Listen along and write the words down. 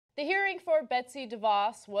The hearing for Betsy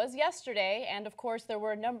DeVos was yesterday, and of course there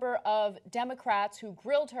were a number of Democrats who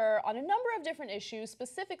grilled her on a number of different issues,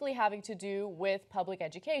 specifically having to do with public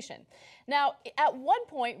education. Now, at one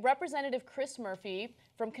point, Representative Chris Murphy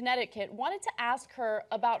from Connecticut wanted to ask her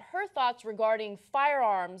about her thoughts regarding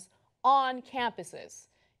firearms on campuses.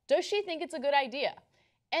 Does she think it's a good idea?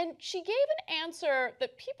 And she gave an answer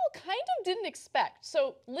that people kind of didn't expect.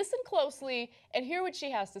 So listen closely and hear what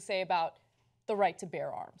she has to say about the right to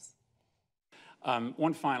bear arms.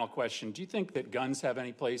 One final question. Do you think that guns have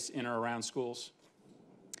any place in or around schools?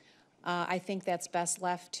 I think that's best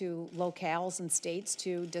left to locales and states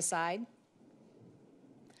to decide.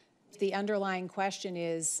 The underlying question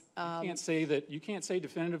is... You can't say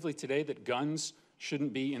definitively today that guns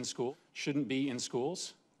shouldn't be in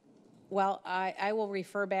schools? Well, I will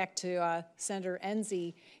refer back to Senator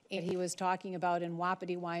Enzi, and he was talking about in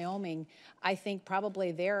Wapiti, Wyoming. I think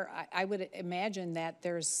probably there, I would imagine that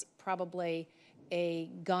there's probably a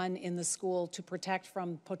gun in the school to protect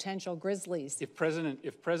from potential grizzlies. If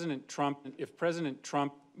President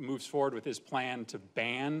Trump moves forward with his plan to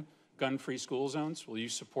ban gun-free school zones, will you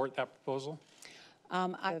support that proposal?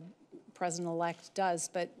 President-elect does,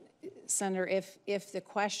 but Senator, if the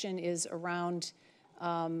question is around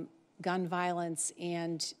gun violence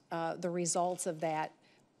and the results of that,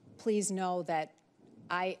 please know that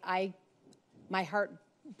my heart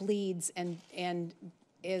bleeds and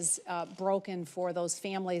is broken for those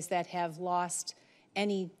families that have lost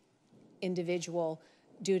any individual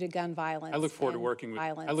due to gun violence. I look forward to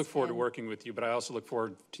working with you, but I also look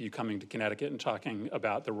forward to you coming to Connecticut and talking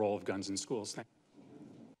about the role of guns in schools.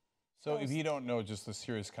 So if you don't know just the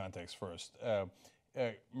serious context first,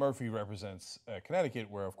 Murphy represents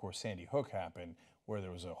Connecticut, where, of course, Sandy Hook happened, where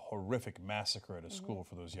there was a horrific massacre at a school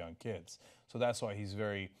for those young kids. So that's why he's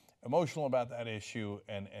very emotional about that issue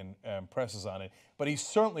and presses on it. But he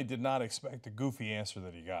certainly did not expect the goofy answer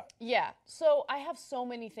that he got. Yeah, so I have so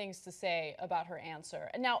many things to say about her answer.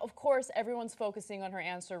 And now, of course, everyone's focusing on her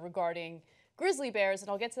answer regarding grizzly bears, and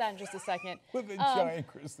I'll get to that in just a second. With a giant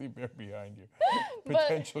grizzly bear behind you.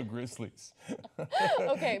 Potential grizzlies.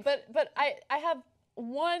 Okay, but I have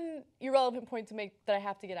one irrelevant point to make that I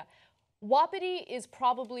have to get out. Wapiti is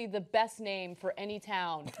probably the best name for any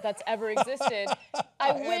town that's ever existed.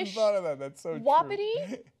 I hadn't thought of that. That's so Wapiti,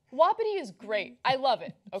 true. Wapiti is great. I love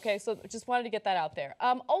it. Okay, so just wanted to get that out there.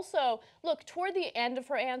 Also, look, toward the end of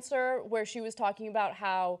her answer, where she was talking about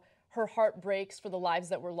how her heart breaks for the lives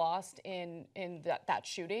that were lost in that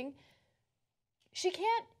shooting, she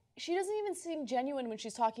doesn't even seem genuine when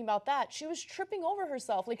she's talking about that. She was tripping over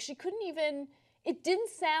herself. Like, she couldn't even... It didn't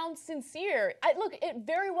sound sincere. Look, it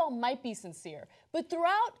very well might be sincere, but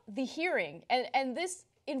throughout the hearing, and this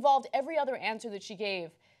involved every other answer that she gave,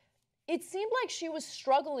 it seemed like she was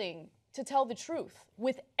struggling to tell the truth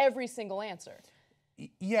with every single answer.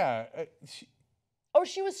 Yeah. Or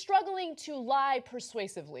she was struggling to lie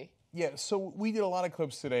persuasively. Yeah, so we did a lot of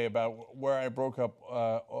clips today about where I broke up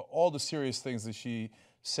all the serious things that she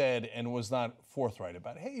said and was not forthright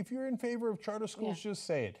about. Hey, if you're in favor of charter schools, just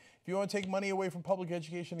say it. If you want to take money away from public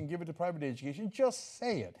education and give it to private education, just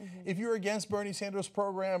say it. If you're against Bernie Sanders'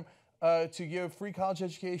 program to give free college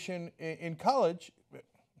education in college,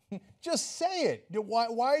 just say it. Why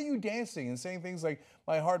are you dancing and saying things like,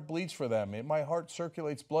 my heart bleeds for them, my heart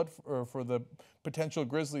circulates blood for the potential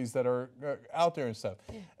grizzlies that are out there and stuff.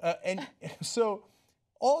 And so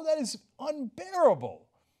all of that is unbearable.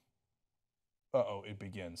 Uh-oh, it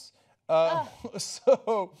begins.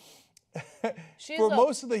 So for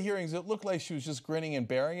most of the hearings, it looked like she was just grinning and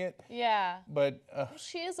bearing it. Yeah. But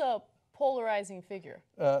she is a polarizing figure.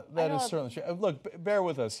 That is certainly true. Look, bear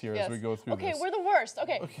with us here as we go through this. Okay, we're the worst.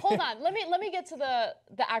 Okay, hold on. Let me get to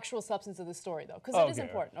the actual substance of the story, though, because it is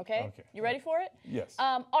important, okay? You ready for it? Yes.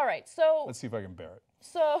 All right, so... Let's see if I can bear it.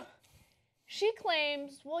 So she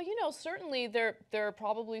claims, well, you know, certainly there are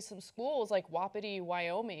probably some schools like Wapiti,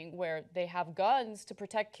 Wyoming, where they have guns to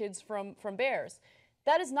protect kids from bears.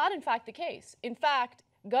 That is not, in fact, the case. In fact,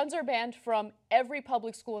 guns are banned from every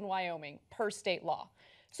public school in Wyoming per state law.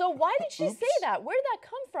 So why did she say that? Where did that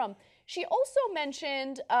come from? She also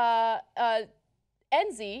mentioned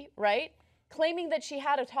Enzi, right, claiming that she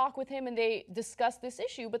had a talk with him and they discussed this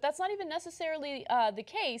issue, but that's not even necessarily the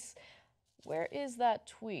case. Where is that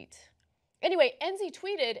tweet? Anyway, Enzi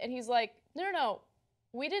tweeted, and he's like, no,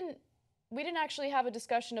 we didn't actually have a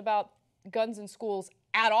discussion about guns in schools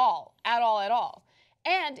at all.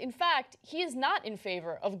 And in fact, he is not in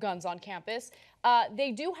favor of guns on campus.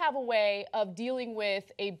 They do have a way of dealing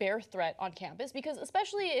with a bear threat on campus because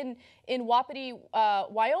especially in Wapiti,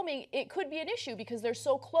 Wyoming, it could be an issue because they're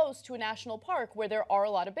so close to a national park where there are a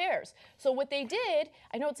lot of bears. So what they did,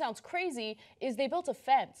 I know it sounds crazy, is they built a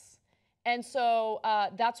fence. And so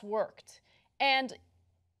that's worked. And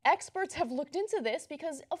experts have looked into this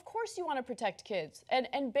because of course you want to protect kids.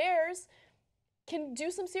 And bears can do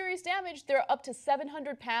some serious damage. They're up to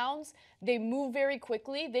 700 pounds. They move very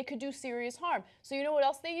quickly. They could do serious harm. So you know what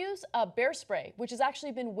else they use? Bear spray, which has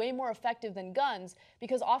actually been way more effective than guns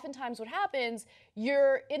because oftentimes what happens,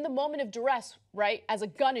 you're in the moment of duress, right? As a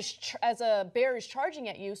bear is charging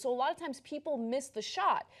at you. So a lot of times people miss the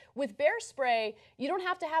shot. With bear spray, you don't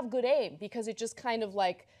have to have good aim because it just kind of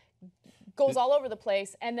like goes all over the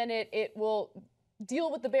place and then it will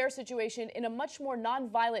deal with the bear situation in a much more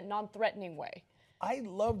non-violent, non-threatening way. I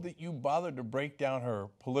love that you bothered to break down her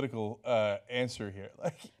political answer here.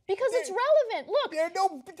 Because it's relevant. Look.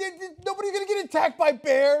 Nobody's going to get attacked by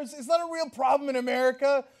bears. It's not a real problem in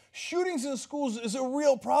America. Shootings in schools is a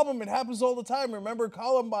real problem. It happens all the time. Remember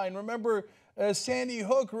Columbine. Remember Sandy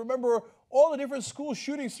Hook. Remember all the different school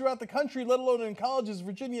shootings throughout the country, let alone in colleges,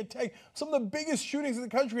 Virginia Tech. Some of the biggest shootings in the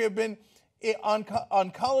country have been on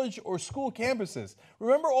college or school campuses.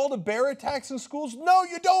 Remember all the bear attacks in schools? No,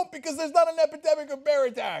 you don't, because there's not an epidemic of bear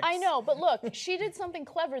attacks. I know, but look, she did something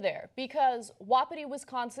clever there because Wapiti,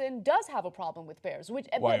 Wisconsin does have a problem with bears.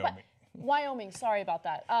 Wyoming, sorry about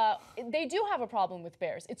that. They do have a problem with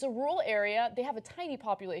bears. It's a rural area. They have a tiny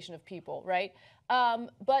population of people, right?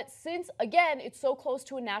 But since, again, it's so close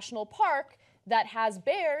to a national park that has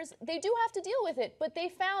bears, they do have to deal with it, but they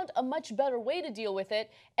found a much better way to deal with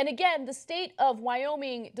it. And again, the state of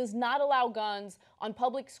Wyoming does not allow guns on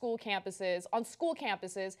public school campuses,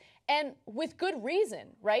 and with good reason,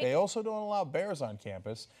 right? They also don't allow bears on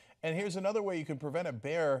campus. And here's another way you can prevent a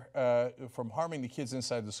bear from harming the kids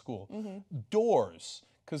inside the school. Doors,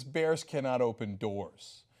 because bears cannot open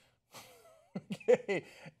doors. Okay,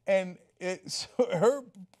 and so her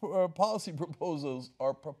policy proposals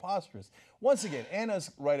are preposterous. Once again,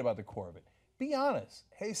 Anna's right about the core of it. Be honest.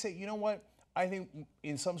 Hey, say, you know what? I think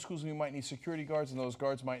in some schools we might need security guards, and those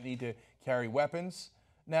guards might need to carry weapons.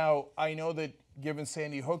 Now, I know that given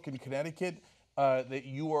Sandy Hook in Connecticut, that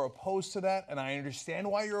you are opposed to that, and I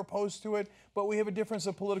understand why you're opposed to it, but we have a difference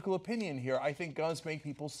of political opinion here. I think guns make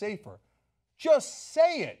people safer. Just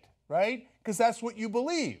say it, right? Because that's what you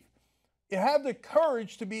believe. You have the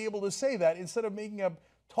courage to be able to say that instead of making up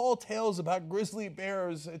tall tales about grizzly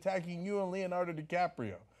bears attacking you and Leonardo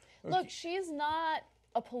DiCaprio. Look, she's not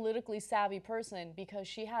a politically savvy person because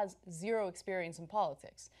she has zero experience in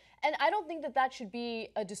politics. And I don't think that that should be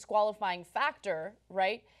a disqualifying factor,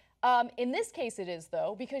 right? In this case it is,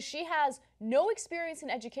 though, because she has no experience in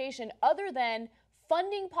education other than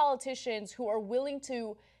funding politicians who are willing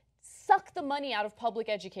to suck the money out of public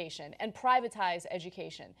education and privatize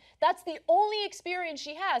education. That's the only experience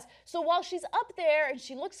she has. So while she's up there and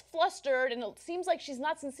she looks flustered and it seems like she's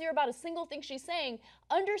not sincere about a single thing she's saying,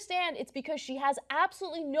 understand it's because she has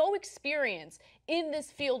absolutely no experience in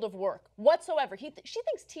this field of work whatsoever. She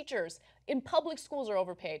thinks teachers in public schools are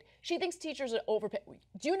overpaid. She thinks teachers are overpaid.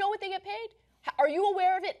 Do you know what they get paid? Are you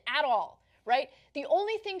aware of it at all, right? The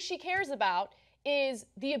only thing she cares about is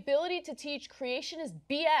the ability to teach creationist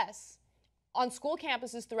BS on school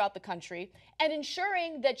campuses throughout the country and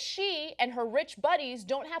ensuring that she and her rich buddies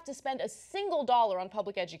don't have to spend a single dollar on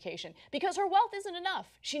public education because her wealth isn't enough.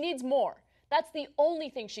 She needs more. That's the only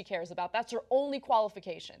thing she cares about. That's her only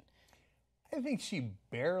qualification. I think she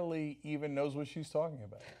barely even knows what she's talking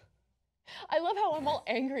about. I love how I'm all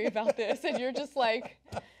angry about this and you're just like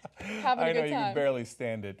having a good time. I know you can barely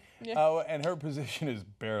stand it. Yeah. And her position is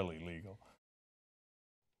barely legal.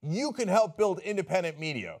 You can help build independent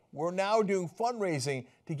media. We're now doing fundraising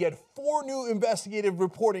to get 4 new investigative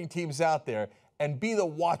reporting teams out there and be the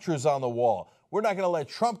watchers on the wall. We're not going to let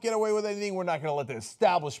Trump get away with anything. We're not going to let the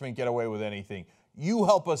establishment get away with anything. You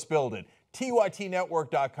help us build it.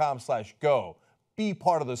 TYTnetwork.com/go. Be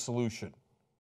part of the solution.